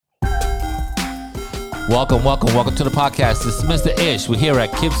Welcome to the podcast. This is Mr. Ish. We're here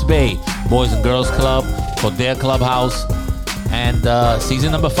at Kips Bay Boys and Girls Club for their clubhouse. And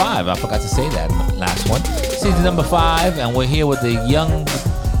season number 5. I forgot to say that in the last one. Season number 5. And we're here with the young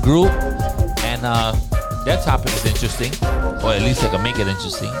group. And their topic is interesting. Or at least they can make it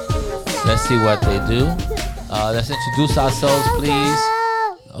interesting. Let's see what they do. Let's introduce ourselves, please.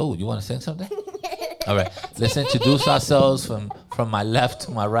 Oh, you want to say something? All right. Let's introduce ourselves from my left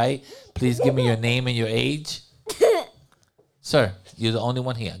to my right. Please give me your name and your age. Sir, you're the only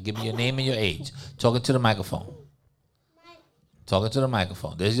one here. Give me your name and your age. Talking to the microphone. Talking to the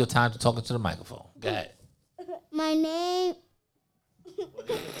microphone. There's your time to talk into the microphone. Go ahead. My name...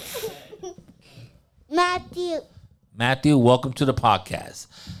 Matthew. Matthew, welcome to the podcast.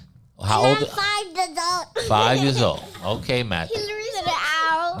 How old? I'm 5 years old. 5 years old. Okay, Matthew.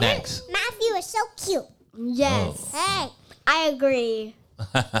 Next. Matthew is so cute. Yes. Oh. Hey. I agree.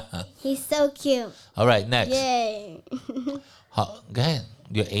 He's so cute. All right, next. Yay. Go ahead.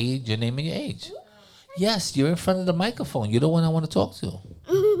 Your age, your name and your age. Yes, you're in front of the microphone. You're the one I want to talk to.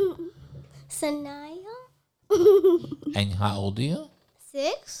 Sanaya? And how old are you?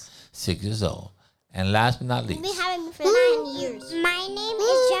 6? 6 years old. And last but not least. Been having me for 9 years. My name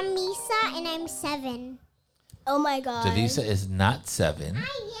is Jamisa and I'm 7. Oh my God. Jaleesa is not 7.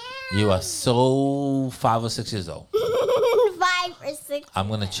 You are so 5 or 6 years old. 5 or 6. I'm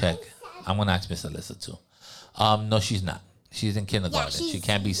going to check. I'm going to ask Miss Alyssa too. No, she's not. She's in kindergarten. she's- She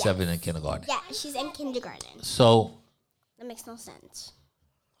can't be 7 in kindergarten. Yeah, she's in kindergarten. So, That makes no sense.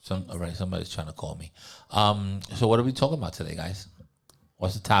 all right, somebody's trying to call me. So what are we talking about today, guys?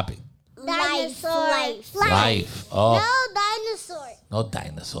 What's the topic? Life. Life. Oh, dinosaur. no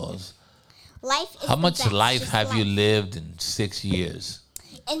dinosaurs. Life is How the much best. life Just have you lived in 6 years?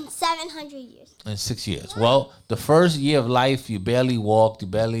 In 700 years. In 6 years. Well, the first year of life, you barely walked. You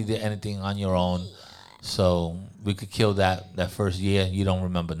barely did anything on your own. So we could kill that first year. You don't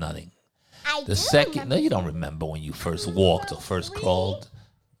remember nothing. The second, no, you don't remember when you first walked or first crawled.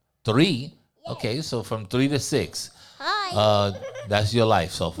 3? Okay, so from 3 to 6. Hi. That's your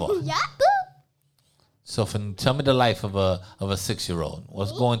life so far. Yeah. So tell me the life of a 6-year-old.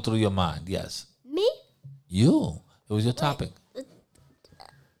 What's going through your mind? Yes. Me? You. It was your topic.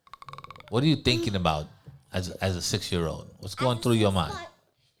 What are you thinking about as a 6-year-old? What's going through your mind?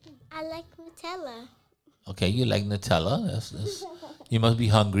 I like Nutella. Okay, you like Nutella. That's you must be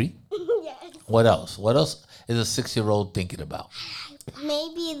hungry. Yes. What else? What else is a 6-year-old thinking about?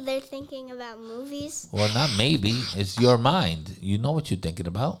 Maybe they're thinking about movies. Well, not maybe. It's your mind. You know what you're thinking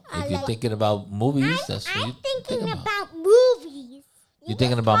about. If you're thinking about movies, that's what you're thinking about. movies. You're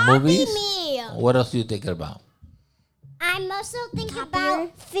thinking about movies? Me. What else are you thinking about? I'm also thinking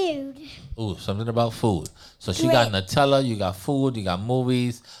about food. Ooh, something about food. So she got Nutella, you got food, you got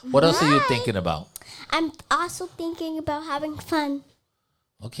movies. What else are you thinking about? I'm also thinking about having fun.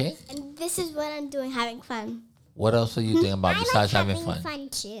 Okay. And this is what I'm doing, having fun. What else are you thinking about besides having fun?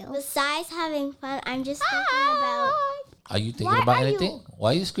 too. Besides having fun, I'm just thinking about... Are you thinking about anything?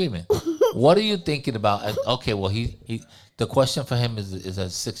 Why are you screaming? What are you thinking about? Okay, well, he the question for him is a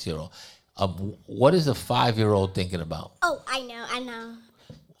 6-year-old. What is a 5-year-old thinking about? Oh, I know.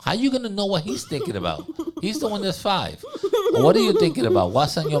 How you gonna know what he's thinking about? He's the one that's 5. What are you thinking about?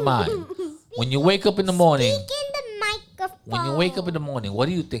 What's on your mind? When you wake up in the morning, In the microphone. when you wake up in the morning, what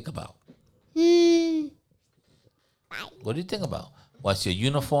do you think about? What do you think about? What's your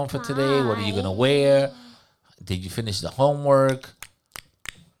uniform for today? What are you gonna wear? Did you finish the homework?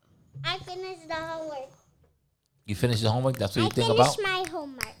 I finished the homework. You finished the homework? That's what you think finished about? my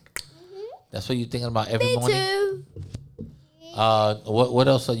homework. That's what you're thinking about every morning? Too. What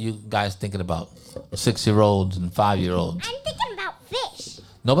else are you guys thinking about? 6-year-olds and 5-year-olds. I'm thinking about fish.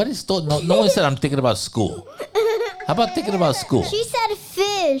 Nobody's thought. No one said I'm thinking about school. How about thinking about school? She said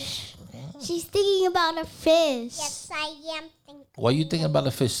fish. She's thinking about a fish. Yes, I am thinking. Why are you thinking about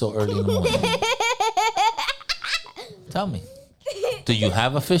a fish so early in the morning? Tell me. Do you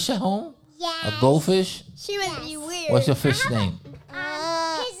have a fish at home? Yeah. A goldfish? She must be weird. What's your fish name?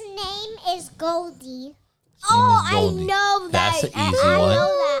 His name is Goldie. Oh, His name is Goldie. I know that. That's an easy one.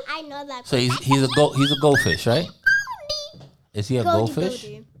 I know that. So he's a goldfish, right? Is he a goldfish?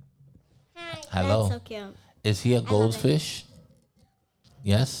 Hello. That's so cute. Is he a goldfish?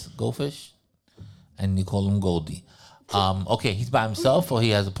 Yes, goldfish. And you call him Goldie. Okay, he's by himself or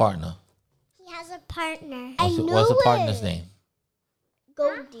he has a partner? He has a partner. What's the partner's name?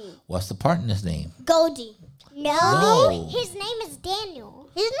 Goldie. What's the partner's name? Goldie. No. His name is Daniel.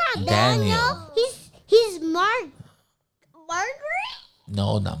 He's not Daniel. He's Margaret.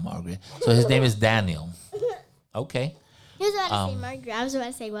 No, not Margaret. So his name is Daniel. Okay. He was about to say Margaret. I was about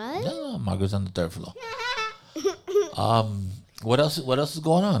to say what? No, Margaret's on the third floor. What else? What else is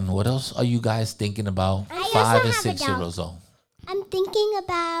going on? What else are you guys thinking about? I 5 also and have a 6 doubt. years old. I'm thinking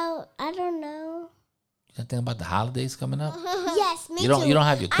about, I don't know. You thinking about the holidays coming up? Yes, me You too. don't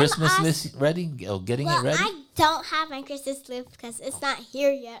have your I'm Christmas ask- list ready or getting Well, it ready? I don't have my Christmas list because it's not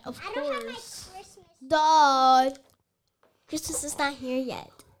here yet, of I don't have my course. Christmas. Duh. Christmas is not here yet.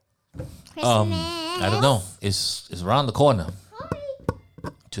 I don't know. It's around the corner.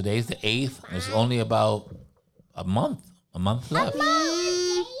 Today's the 8th. It's only about a month left.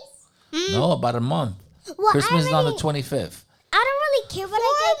 No, about a month. Well, Christmas is on the I 25th. don't really care what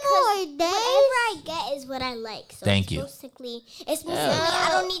I get. 'Cause whatever I get is what I like. So Thank you. It's supposedly, I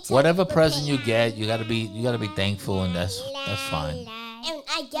don't need to. Whatever present you get, you gotta be thankful, and that's fine. And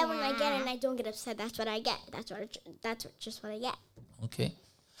I get when I get it, and I don't get upset. That's what I get. Just what I get. Okay.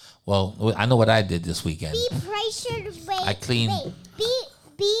 Well, I know what I did this weekend. Be pressured. Wait. I cleaned. Wait.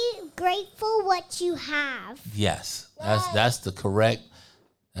 Be grateful what you have. Yes, that's the correct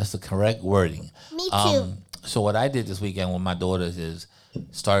wording. Me too. So what I did this weekend with my daughters is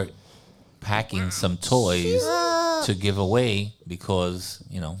start packing some toys to give away because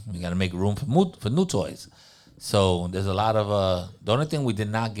we got to make room for new toys. So there's a lot of the only thing we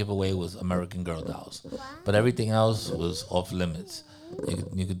did not give away was American Girl dolls, but everything else was off limits.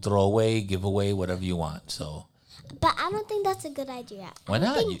 You could throw away, give away, whatever you want. So But I don't think that's a good idea. why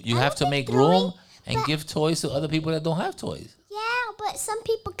not? You I have to don't make think room throwing- and give toys to other people that don't have toys. Yeah, but some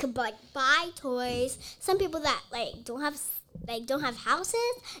people could buy toys. Some people that don't have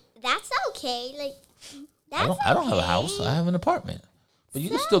houses. That's okay. I don't have a house. I have an apartment. But you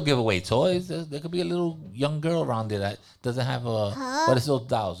can still give away toys. There could be a little young girl around there that doesn't have what is those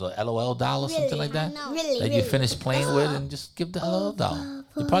dolls? A LOL doll or something like that? Really, That you finish playing with and just give the LOL doll.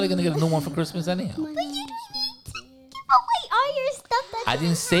 You're probably going to get a new one for Christmas anyhow. But you don't need to give away all your stuff. I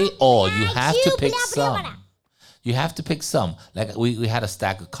didn't say all. You have to you, pick blah, blah, blah, some. You have to pick some. Like we had a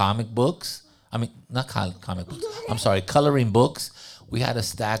stack of comic books. I mean, not comic books. I'm sorry, coloring books. We had a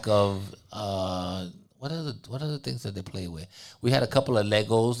stack of what are the things that they play with? We had a couple of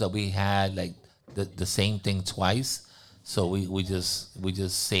Legos that we had like the same thing twice. So we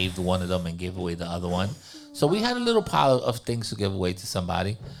just saved one of them and gave away the other one. So we had a little pile of things to give away to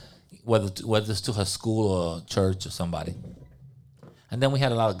somebody, whether it's to her school or church or somebody. And then we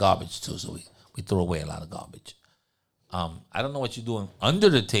had a lot of garbage too, so we threw away a lot of garbage. I don't know what you're doing under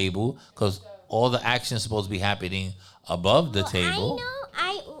the table because all the action is supposed to be happening above the table.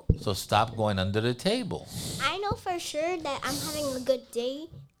 So stop going under the table. I know for sure that I'm having a good day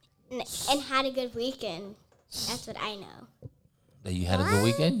and had a good weekend. That's what I know. That you had a good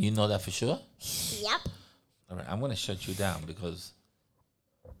weekend? You know that for sure? Yep. All right, I'm going to shut you down because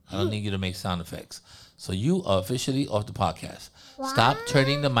I don't need you to make sound effects. So you are officially off the podcast. Stop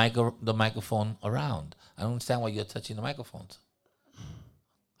turning the microphone around. I don't understand why you're touching the microphones.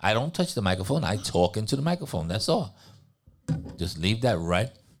 I don't touch the microphone. I talk into the microphone. That's all. Just leave that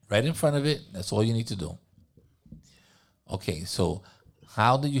right in front of it. That's all you need to do. Okay, so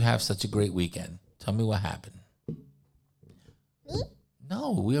how did you have such a great weekend? Tell me what happened. Me?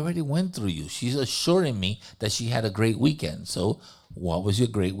 No, we already went through you. She's assuring me that she had a great weekend. So what was your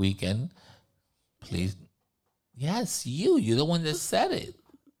great weekend? Please. Yes, you. You're the one that said it.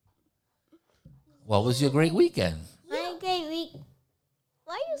 What was your great weekend? My great week.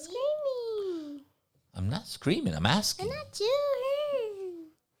 Why are you screaming? I'm not screaming. I'm asking. Not you.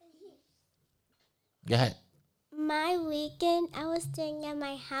 Go ahead. My weekend, I was staying at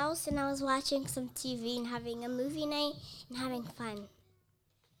my house and I was watching some TV and having a movie night and having fun.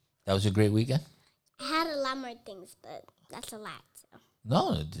 That was your great weekend? I had a lot more things, but that's a lot. So.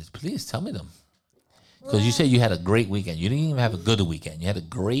 No, just please tell me them. Because you said you had a great weekend. You didn't even have a good weekend. You had a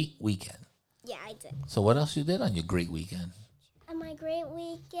great weekend. Yeah, I did. So what else you did on your great weekend? On my great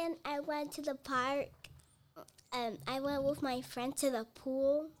weekend, I went to the park. I went with my friend to the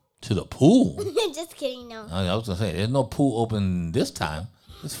pool. To the pool? Just kidding, no. I was going to say, there's no pool open this time.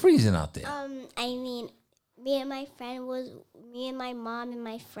 It's freezing out there. I mean, me and my mom and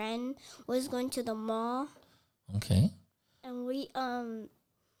my friend was going to the mall. Okay. And we, I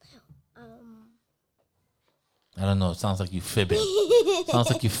don't know. It sounds like you fibbing.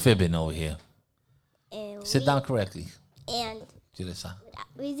 Sounds like you fibbing over here. and Sit we, down correctly. And Julissa.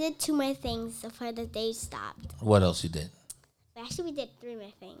 we did 2 more things before the day stopped. What else you did? Actually, we did 3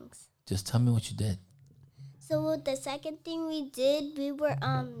 more things. Just tell me what you did. So the second thing we did, we were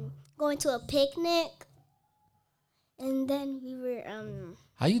going to a picnic. And then we were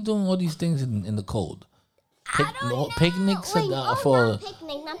How you doing all these things in the cold? Picnics Wait, are oh, for. not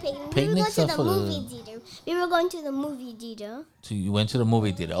picnic, not picnic. Picnics We are were for going to the- the movie theater. We were going to the movie theater. So you went to the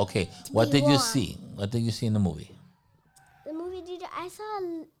movie theater. Okay. What be did you warm. see? What did you see in the movie? The movie theater. I saw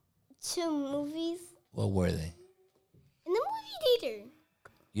 2 movies What were they? in the movie theater.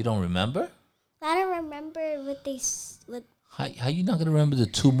 You don't remember? I don't remember what. How you not gonna remember the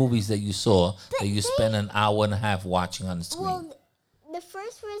 2 movies that you saw that you spent an hour and a half watching on the screen? Well, the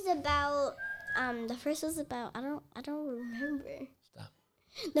first was about. The first was about. I don't remember. Stop.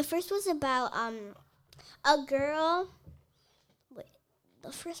 The first was about a girl. Wait,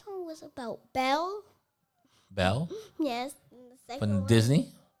 the first one was about Belle. Belle Yes. The second from one.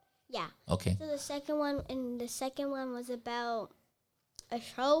 Disney. Yeah. Okay. So the second one was about a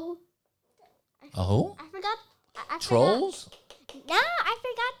show. A who? I forgot. I Trolls? Forgot. No,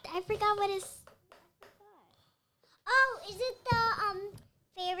 I forgot what it's. Oh, is it the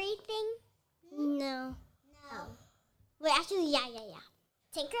fairy thing? No. No. Wait, actually, yeah.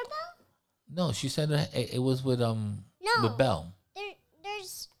 Tinkerbell? No, she said it was with with Belle.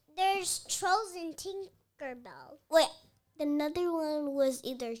 There's trolls in Tinkerbell. Wait, another one was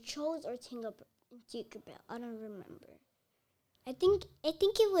either Trolls or Tinkerbell. I don't remember. I think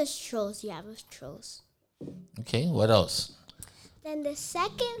it was Trolls. Yeah, it was Trolls. Okay. What else? Then the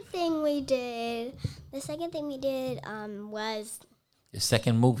second thing we did was Your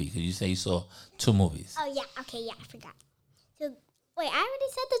second movie, because you say you saw 2 movies. oh yeah, okay, yeah, I forgot. So wait, I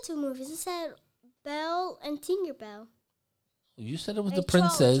already said the 2 movies. I said Belle and Tinkerbell. You said it was the And Troll,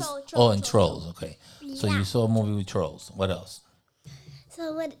 princess. Troll, Oh, and Troll. Trolls. Okay. So Yeah. you saw a movie with Trolls. What else?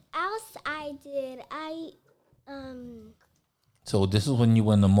 So what else I did? So this is when you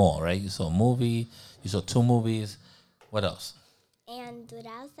went to the mall, right? You saw a movie. You saw 2 movies. What else? And what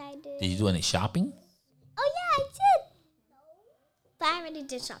else I did? Did you do any shopping? Oh yeah, I did. But I already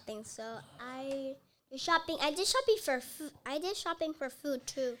did shopping, so I did shopping. I did shopping for food. I did shopping for food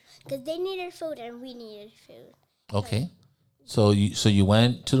too, because they needed food and we needed food. Okay. So you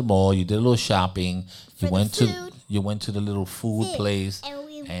went to the mall. You did a little shopping. For the food. You went to the little food Food. place And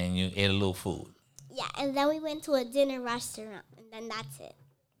we and you ate a little food. yeah, and then we went to a dinner restaurant, and then that's it.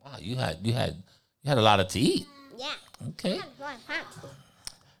 Wow, you had a lot to eat. Yeah. Okay. Fun.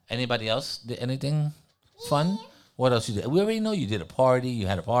 Anybody else did anything fun? What else you did? We already know you did a party. You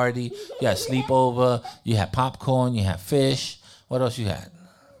had a party. You had a sleepover. You had popcorn. You had fish. What else you had?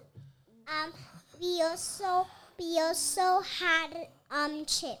 We also had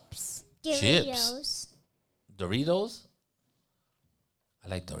chips. Chips? Doritos? I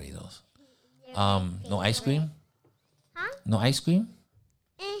like Doritos. No ice cream? Huh? No ice cream?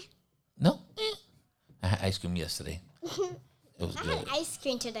 Eh. No? I had ice cream yesterday. It was I good. had ice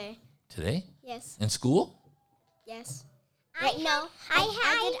cream today. Today? Yes. In school? Yes. I Wait, no. I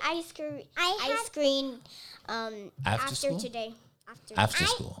had- did ice cream. I Ice cream. After school? today. After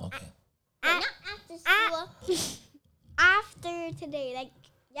school, okay. Not after school. After today, like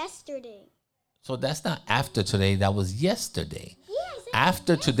yesterday. So that's not after today. That was yesterday. Yes.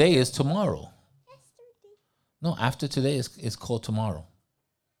 After today is tomorrow. Yesterday. No, after today is called tomorrow.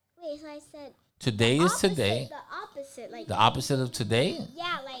 Wait, so I said Today is today. The opposite, like The opposite of today?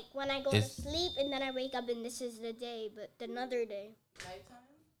 yeah, like when I go is- to sleep and then I wake up and this is the day, but another day.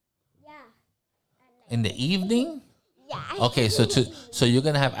 Yeah. In the evening? Yeah. Okay, so you're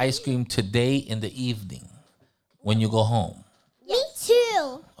gonna have ice cream today in the evening when you go home. Me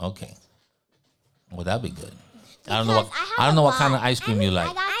too. Okay. Well, that'd be good. I don't know Because what I have I don't a know what lot. kind of ice cream you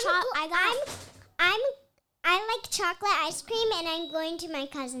like. I like chocolate ice cream, and I'm going to my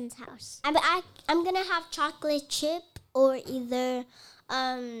cousin's house. I'm gonna have chocolate chip or either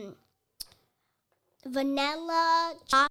vanilla chocolate.